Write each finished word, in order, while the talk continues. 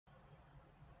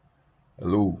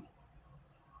Hello,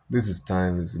 this is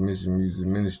Timeless Mission Music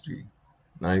Ministry.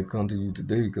 Now I come to you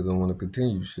today because I want to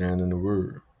continue sharing in the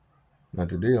Word. Now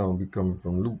today I'll be coming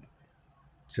from Luke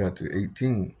chapter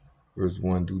 18, verse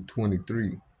 1 to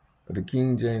 23 of the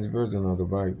King James Version of the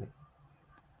Bible.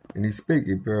 And he spake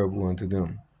a parable unto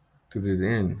them, to this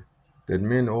end, that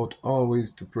men ought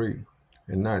always to pray,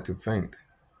 and not to faint,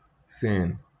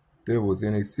 saying, There was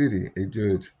in a city a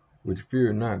judge which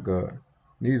feared not God,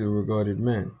 neither regarded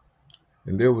man.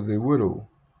 And there was a widow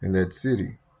in that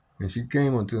city, and she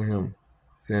came unto him,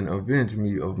 saying, Avenge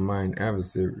me of mine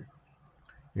adversary.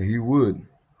 And he would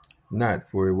not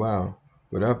for a while,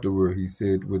 but afterward he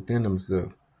said within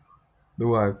himself,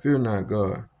 Though I fear not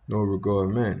God, nor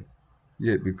regard man,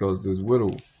 yet because this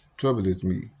widow troubleth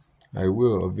me, I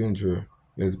will avenge her,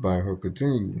 lest by her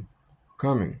continual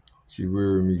coming she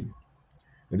weary me.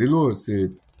 And the Lord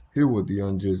said, Hear what the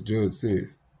unjust judge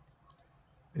says.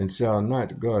 And shall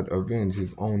not God avenge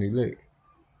his own elect,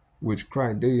 which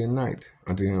cry day and night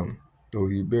unto him, though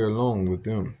he bear long with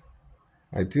them?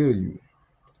 I tell you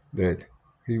that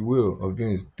he will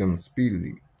avenge them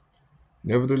speedily.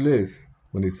 Nevertheless,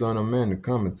 when the Son of Man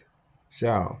cometh,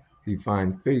 shall he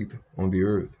find faith on the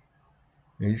earth?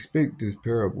 And he spake this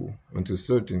parable unto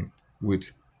certain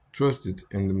which trusted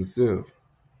in themselves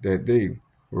that they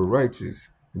were righteous,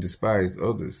 and despised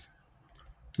others.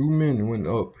 2 men went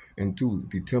up into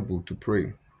the temple to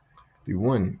pray, the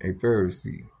one a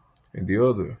Pharisee, and the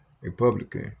other a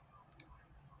publican.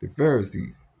 The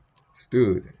Pharisee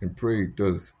stood and prayed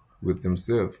thus with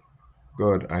himself,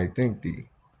 God, I thank thee,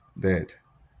 that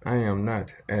I am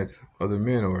not as other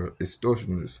men, or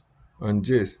extortioners,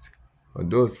 unjust,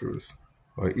 adulterers,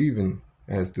 or even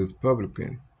as this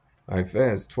publican. I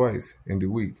fast twice in the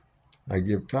week. I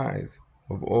give tithes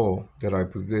of all that I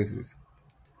possess.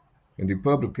 And the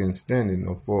publican, standing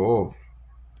afar off,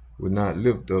 would not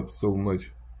lift up so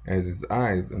much as his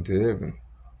eyes unto heaven,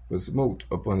 but smote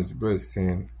upon his breast,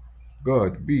 saying,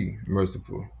 God, be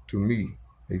merciful to me,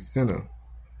 a sinner.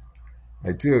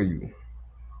 I tell you,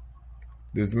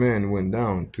 this man went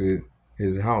down to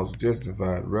his house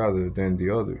justified rather than the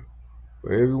other.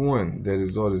 For every one that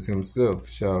exalteth himself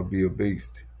shall be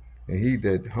abased, and he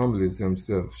that humbleth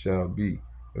himself shall be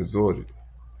exalted.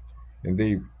 And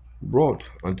they brought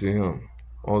unto him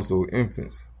also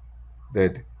infants,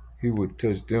 that he would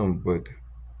touch them, but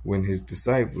when his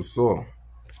disciples saw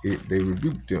it, they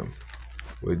rebuked them.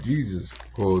 But Jesus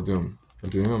called them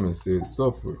unto him, and said,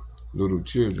 Suffer little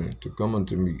children to come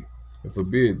unto me, and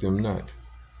forbid them not,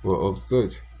 for of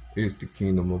such is the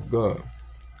kingdom of God.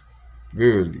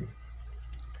 Verily,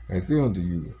 I say unto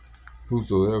you,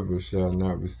 whosoever shall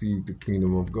not receive the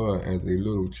kingdom of God as a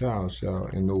little child shall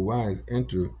in no wise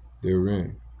enter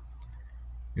therein.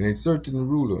 And a certain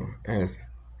ruler asked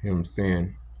him,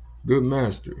 saying, Good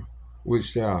master, what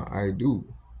shall I do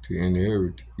to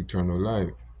inherit eternal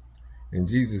life? And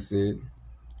Jesus said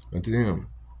unto him,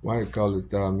 Why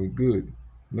callest thou me good?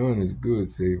 None is good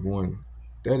save one,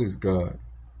 that is God.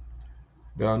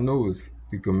 Thou knowest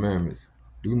the commandments.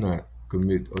 Do not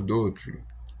commit adultery.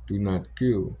 Do not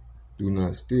kill. Do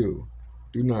not steal.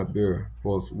 Do not bear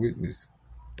false witness.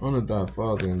 Honor thy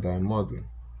father and thy mother.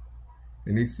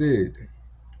 And he said,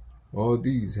 All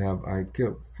these have I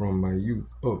kept from my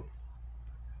youth up.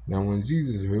 Now when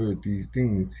Jesus heard these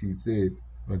things, he said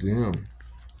unto him,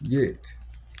 Yet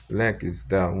lackest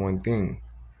thou one thing.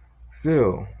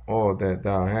 Sell all that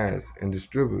thou hast, and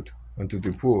distribute unto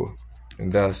the poor,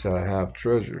 and thou shalt have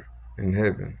treasure in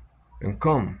heaven. And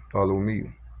come, follow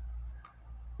me.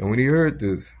 And when he heard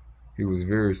this, he was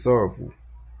very sorrowful,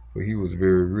 for he was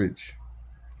very rich.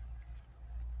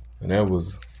 And that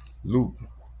was Luke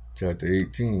chapter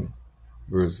 18,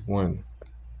 verse 1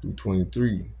 through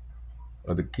 23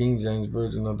 of the King James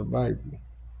Version of the Bible.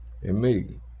 And may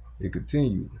it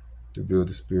continue to build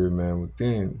the spirit man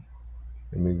within,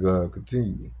 and may God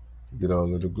continue to get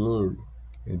all of the glory.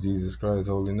 In Jesus Christ's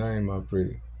holy name I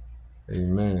pray.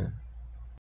 Amen.